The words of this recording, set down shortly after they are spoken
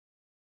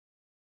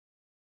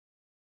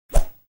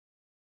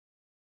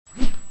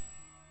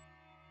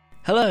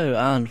Hello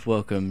and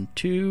welcome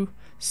to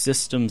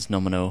Systems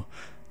Nominal.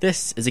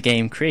 This is a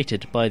game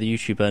created by the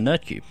YouTuber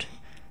Nerdcubed.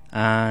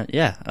 And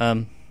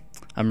I'm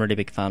a really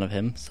big fan of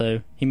him,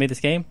 so he made this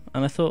game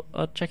and I thought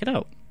I'd check it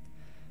out.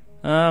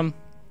 How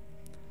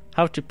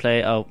to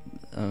play, I'll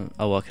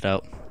work it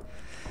out.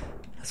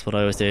 That's what I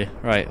always do.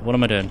 Right, what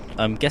am I doing?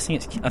 I'm guessing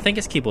I think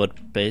it's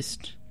keyboard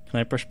based. Can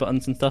I push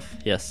buttons and stuff?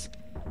 Yes.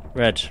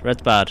 Red's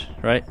bad,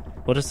 right?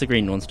 What does the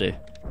green ones do?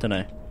 Don't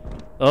know.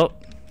 Oh,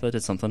 that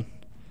did something.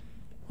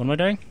 What am I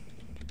doing?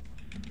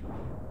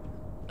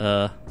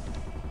 The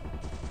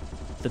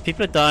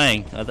people are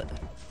dying.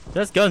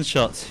 There's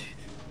gunshots.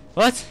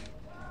 What?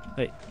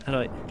 Wait, how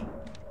do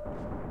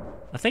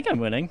I think I'm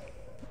winning.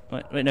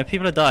 Wait, no,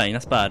 people are dying.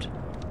 That's bad.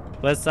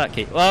 Where's that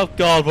key? Oh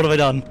God, what have I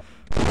done?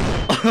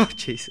 Oh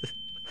Jesus.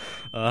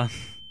 I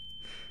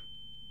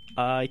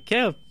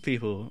killed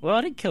people. Well,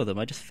 I didn't kill them.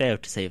 I just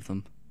failed to save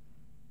them.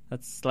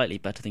 That's slightly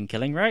better than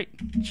killing, right?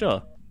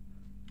 Sure.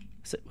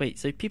 So wait,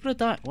 so people are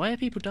dying. Why are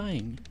people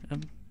dying?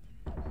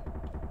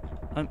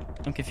 I'm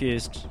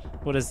confused.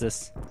 What is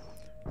this?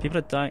 People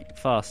are dying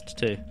fast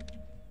too.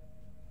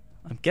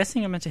 I'm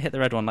guessing I'm meant to hit the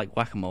red one like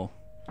whack-a-mole.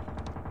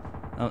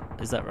 Oh,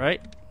 is that right?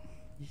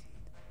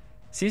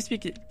 Seems to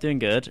be doing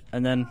good,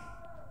 and then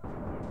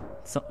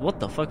what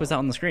the fuck was that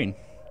on the screen?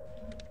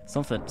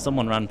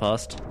 Someone ran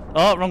past.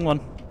 Oh, wrong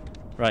one.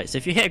 Right, so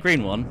if you hit a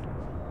green one,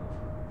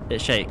 it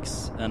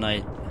shakes, and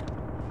I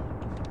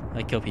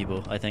kill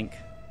people, I think.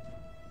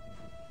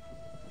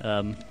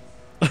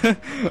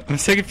 I'm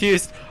so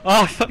confused.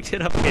 Oh, I fucked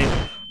it up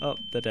again. Oh,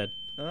 they're dead.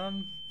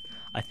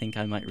 I think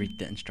I might read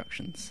the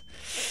instructions.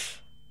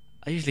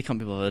 I usually can't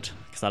be bothered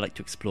because I like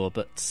to explore,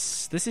 but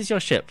this is your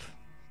ship.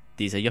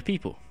 These are your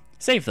people.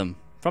 Save them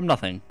from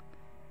nothing.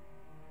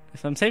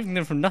 If I'm saving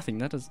them from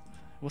nothing,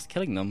 what's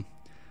killing them?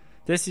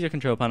 This is your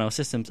control panel.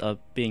 Systems are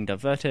being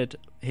diverted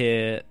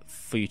here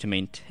for you to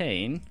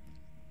maintain.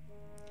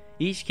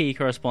 Each key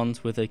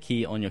corresponds with a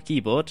key on your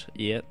keyboard.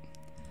 Yep.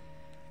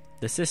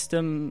 The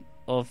system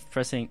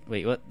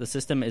the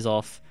system is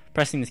off.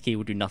 Pressing this key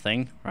will do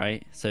nothing,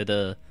 right? So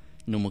the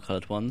normal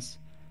coloured ones.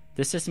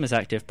 This system is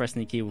active. Pressing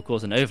the key will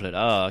cause an overload.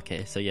 Oh,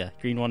 okay. So yeah,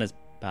 green one is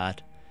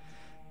bad.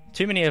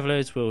 Too many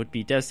overloads will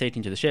be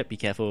devastating to the ship. Be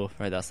careful.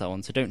 Right, that's that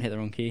one. So don't hit the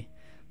wrong key.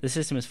 The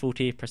system is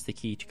faulty. Press the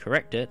key to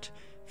correct it.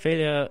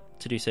 Failure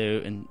to do so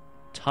in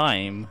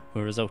time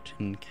will result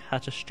in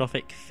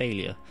catastrophic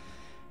failure.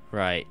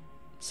 Right.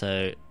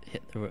 So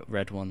hit the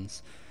red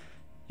ones.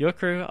 Your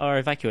crew are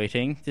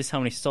evacuating. This is how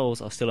many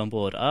souls are still on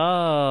board.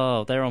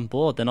 Oh, they're on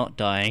board. They're not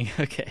dying.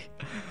 Okay.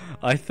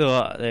 I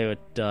thought they were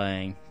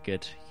dying.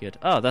 Good.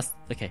 Oh, that's...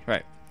 Okay,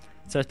 right.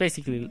 So it's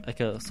basically like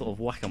a sort of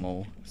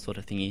whack-a-mole sort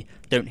of thingy.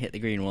 Don't hit the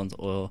green ones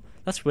or...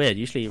 That's weird.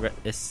 Usually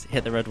it's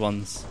hit the red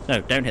ones.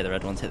 No, don't hit the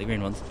red ones. Hit the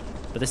green ones.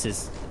 But this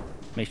is...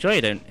 Make sure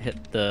you don't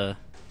hit the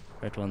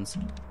red ones.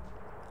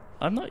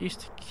 I'm not used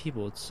to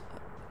keyboards.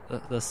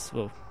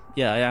 Well...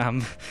 Yeah, I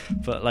am,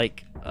 but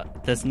like,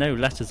 there's no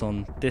letters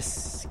on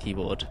this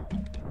keyboard.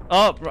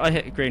 Oh, I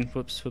hit green.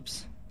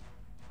 Whoops.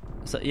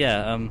 So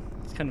yeah,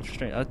 it's kind of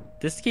strange.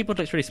 This keyboard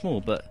looks really small,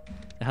 but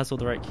it has all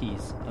the right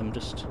keys. I'm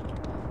just,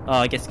 oh,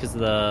 I guess because of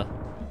the.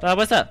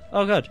 Where's that?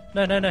 Oh god,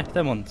 no,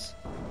 them ones.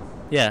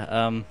 Yeah,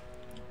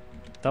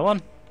 that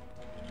one.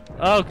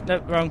 Oh no,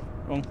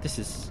 wrong. This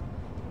is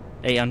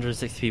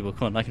 860 people.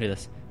 Come on, I can do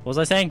this. What was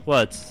I saying?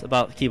 Words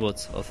about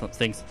keyboards or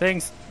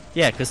things.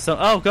 Yeah, because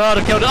oh god,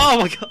 I killed it. Oh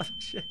my god,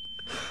 shit.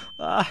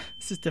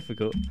 This is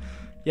difficult.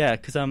 Yeah,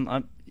 because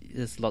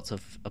there's lots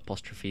of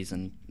apostrophes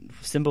and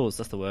symbols.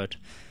 That's the word.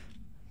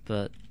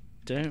 But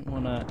don't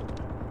wanna.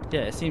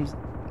 Yeah, it seems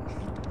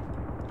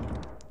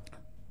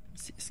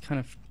it's kind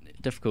of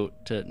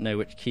difficult to know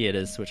which key it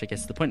is, which I guess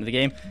is the point of the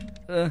game.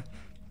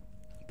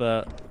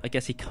 But I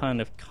guess he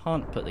kind of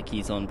can't put the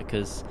keys on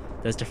because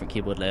there's different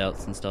keyboard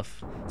layouts and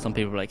stuff. Some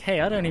people are like, "Hey,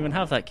 I don't even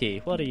have that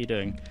key. What are you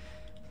doing?"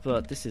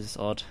 But this is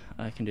odd.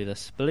 I can do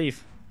this.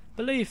 Believe.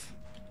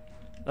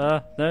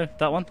 No,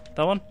 that one.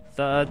 Go.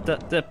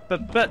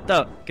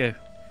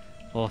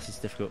 Oh, this is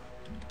difficult.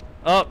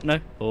 Oh no.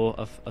 Oh,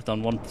 I've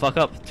done one fuck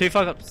up. Two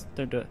fuck ups.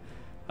 Don't do it.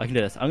 I can do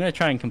this. I'm gonna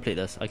try and complete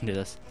this. I can do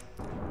this.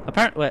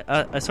 Apparently,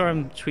 I saw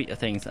him tweet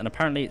things, and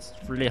apparently it's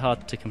really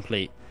hard to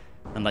complete,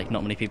 and like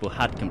not many people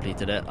had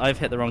completed it. I've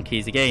hit the wrong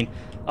keys again.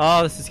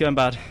 Oh, this is going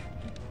bad.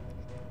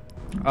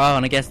 Oh,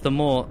 and I guess the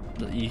more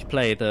that you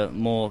play, the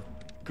more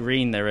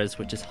green there is,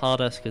 which is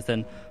harder because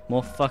then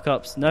more fuck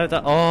ups. No,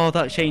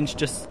 that changed.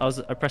 Just I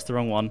pressed the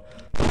wrong one.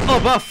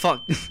 Oh,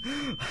 fuck!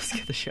 I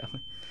scared the shit out of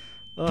me.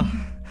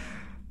 Oh,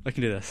 I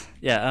can do this.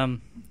 Yeah.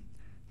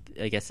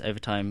 I guess over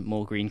time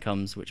more green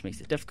comes, which makes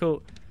it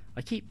difficult.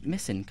 I keep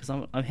missing because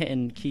I'm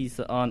hitting keys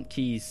that aren't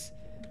keys.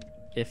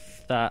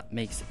 If that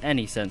makes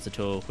any sense at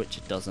all, which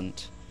it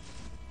doesn't.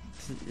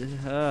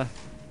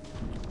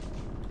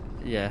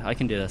 Yeah, I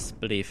can do this.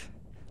 Believe.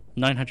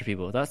 900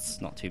 people.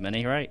 That's not too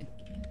many, right?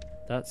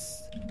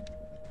 That's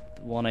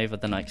one over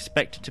than I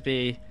expect it to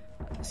be.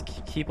 This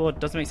keyboard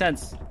doesn't make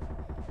sense.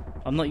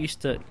 I'm not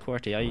used to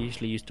QWERTY. I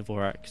usually use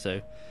Dvorak,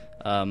 so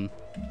that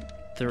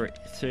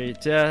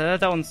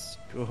one's.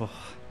 Oh,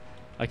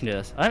 I can do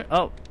this.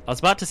 Oh, I was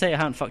about to say I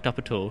hadn't fucked up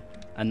at all,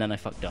 and then I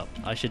fucked up.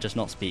 I should just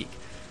not speak.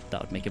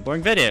 That would make a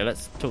boring video.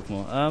 Let's talk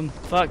more.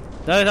 Fuck.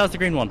 No, that was the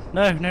green one.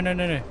 No.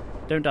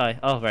 Don't die.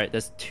 Oh, right.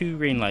 There's 2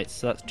 green lights,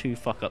 so that's 2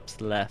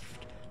 fuck-ups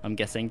left. I'm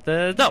guessing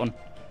that one.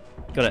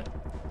 Got it.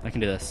 I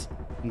can do this.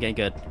 I'm getting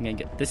good.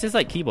 This is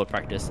like keyboard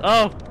practice.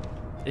 Oh!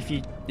 If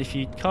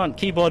you can't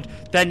keyboard,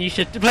 then you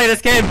should play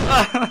this game!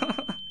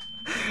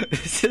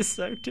 This is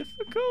so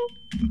difficult.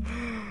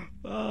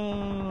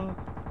 Oh.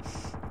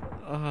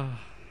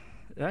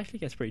 It actually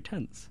gets pretty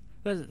tense.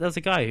 There's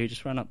a guy who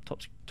just ran up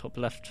top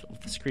left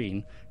of the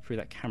screen through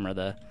that camera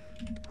there.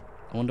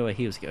 I wonder where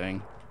he was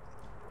going.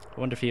 I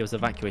wonder if he was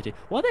evacuated.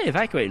 What are they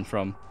evacuating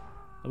from?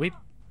 Are we...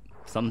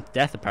 Some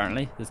death,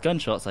 apparently. There's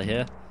gunshots, I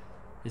hear.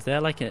 Is there,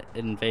 like, an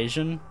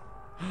invasion?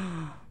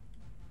 I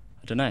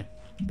don't know.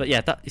 But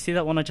yeah, you see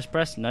that one I just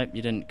pressed? Nope,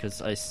 you didn't,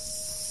 because I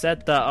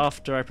said that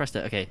after I pressed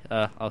it. Okay,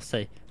 I'll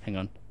say... Hang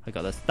on, I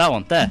got this. That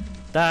one, there!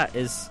 That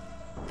is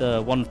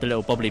the one with the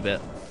little bobbly bit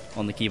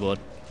on the keyboard.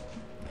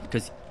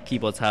 Because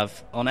keyboards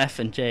have... On F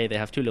and J, they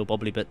have 2 little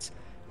bobbly bits,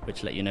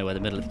 which let you know where the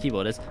middle of the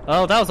keyboard is.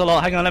 Oh, that was a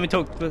lot. Hang on, let me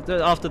talk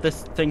after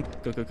this thing.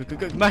 Go.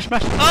 Mash.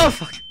 Oh,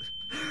 fuck.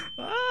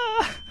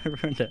 Ah, I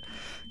ruined it.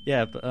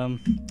 Yeah, but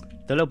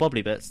the little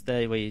bobbly bits,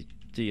 they where you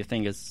do your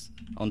fingers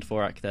on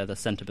Dvorak, they're the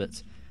center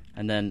bits.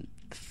 And then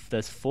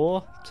there's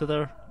 4 to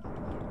the...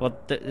 Well,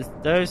 there's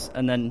those,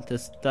 and then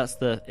that's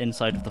the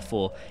inside of the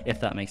 4, if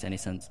that makes any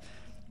sense.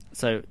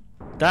 So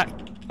that...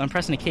 I'm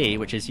pressing a key,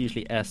 which is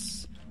usually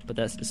S, but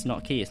it's not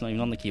a key. It's not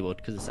even on the keyboard,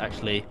 because it's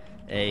actually...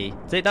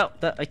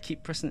 that I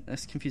keep pressing.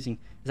 That's confusing.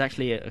 It's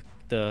actually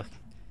the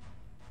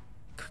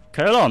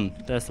colon.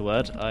 There's the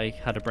word. I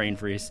had a brain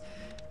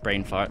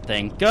fart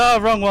thing. Go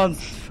wrong one.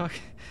 Fuck.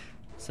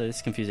 So this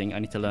is confusing. I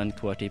need to learn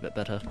QWERTY a bit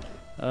better.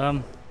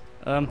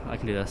 I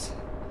can do this.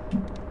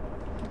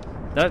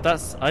 No,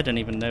 that's. I don't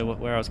even know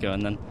where I was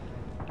going then.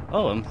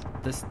 Oh,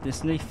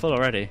 this nearly full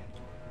already.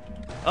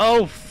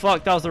 Oh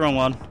fuck! That was the wrong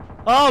one.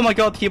 Oh my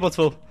god, the keyboard's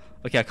full.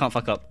 Okay, I can't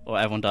fuck up, or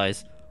everyone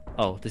dies.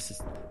 Oh, this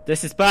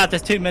is bad.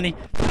 There's too many.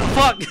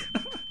 Fuck!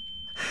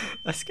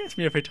 That scares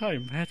me every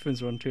time. My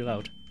headphones are on too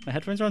loud. My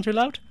headphones are on too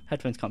loud?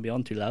 Headphones can't be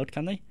on too loud,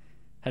 can they?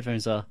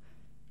 Headphones are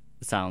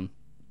the sound.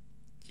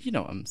 You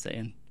know what I'm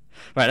saying.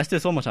 Right, let's do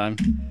this one more time.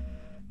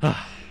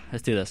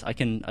 Let's do this. I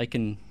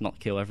can not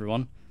kill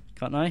everyone,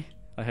 can't I?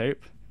 I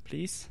hope.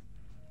 Please.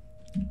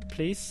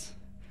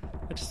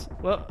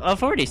 Well,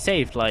 I've already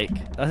saved, like...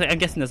 I'm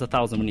guessing there's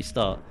 1,000 when you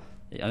start.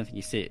 I don't think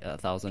you see it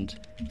at 1,000,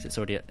 because it's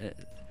already at...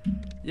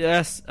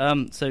 Yes,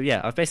 so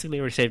yeah, I've basically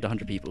already saved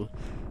 100 people.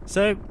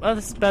 So,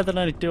 this is better than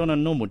I do on a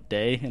normal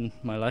day in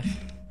my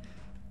life.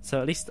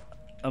 So at least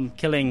I'm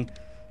killing,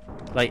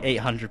 like,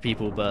 800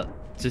 people, but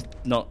just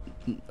not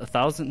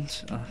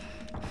 1,000.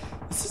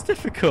 This is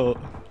difficult.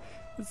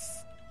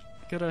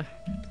 Gotta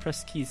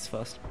press keys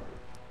first.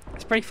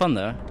 It's pretty fun,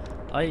 though.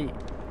 I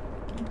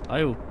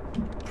will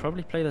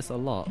probably play this a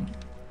lot.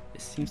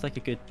 It seems like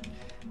a good,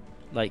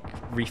 like,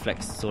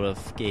 reflex sort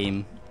of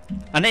game.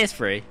 And it is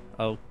free.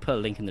 I'll put a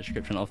link in the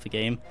description of the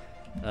game.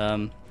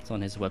 It's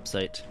on his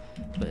website,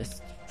 but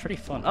it's pretty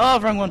fun. Oh,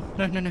 wrong one!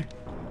 No.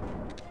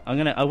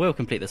 I will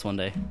complete this one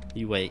day.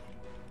 You wait.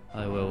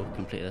 I will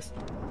complete this.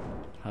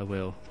 I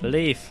will.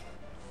 Believe.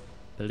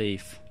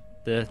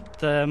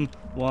 The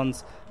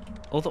ones,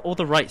 all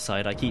the right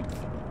side I keep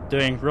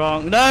doing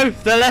wrong. No,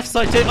 the left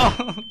side too.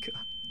 Oh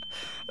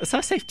god. So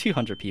I saved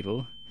 200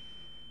 people.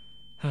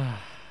 I'm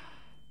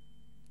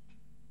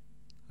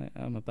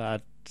a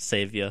bad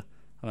savior.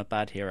 I'm a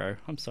bad hero.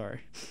 I'm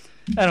sorry.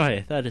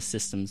 Anyway, that is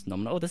Systems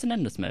Nominal. Oh, there's an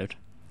endless mode.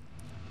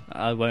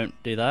 I won't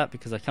do that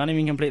because I can't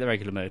even complete the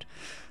regular mode.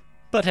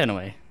 But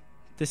anyway,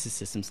 this is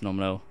Systems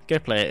Nominal. Go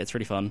play it. It's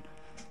really fun.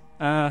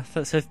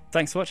 So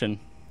thanks for watching.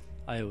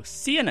 I will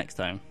see you next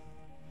time.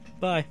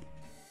 Bye.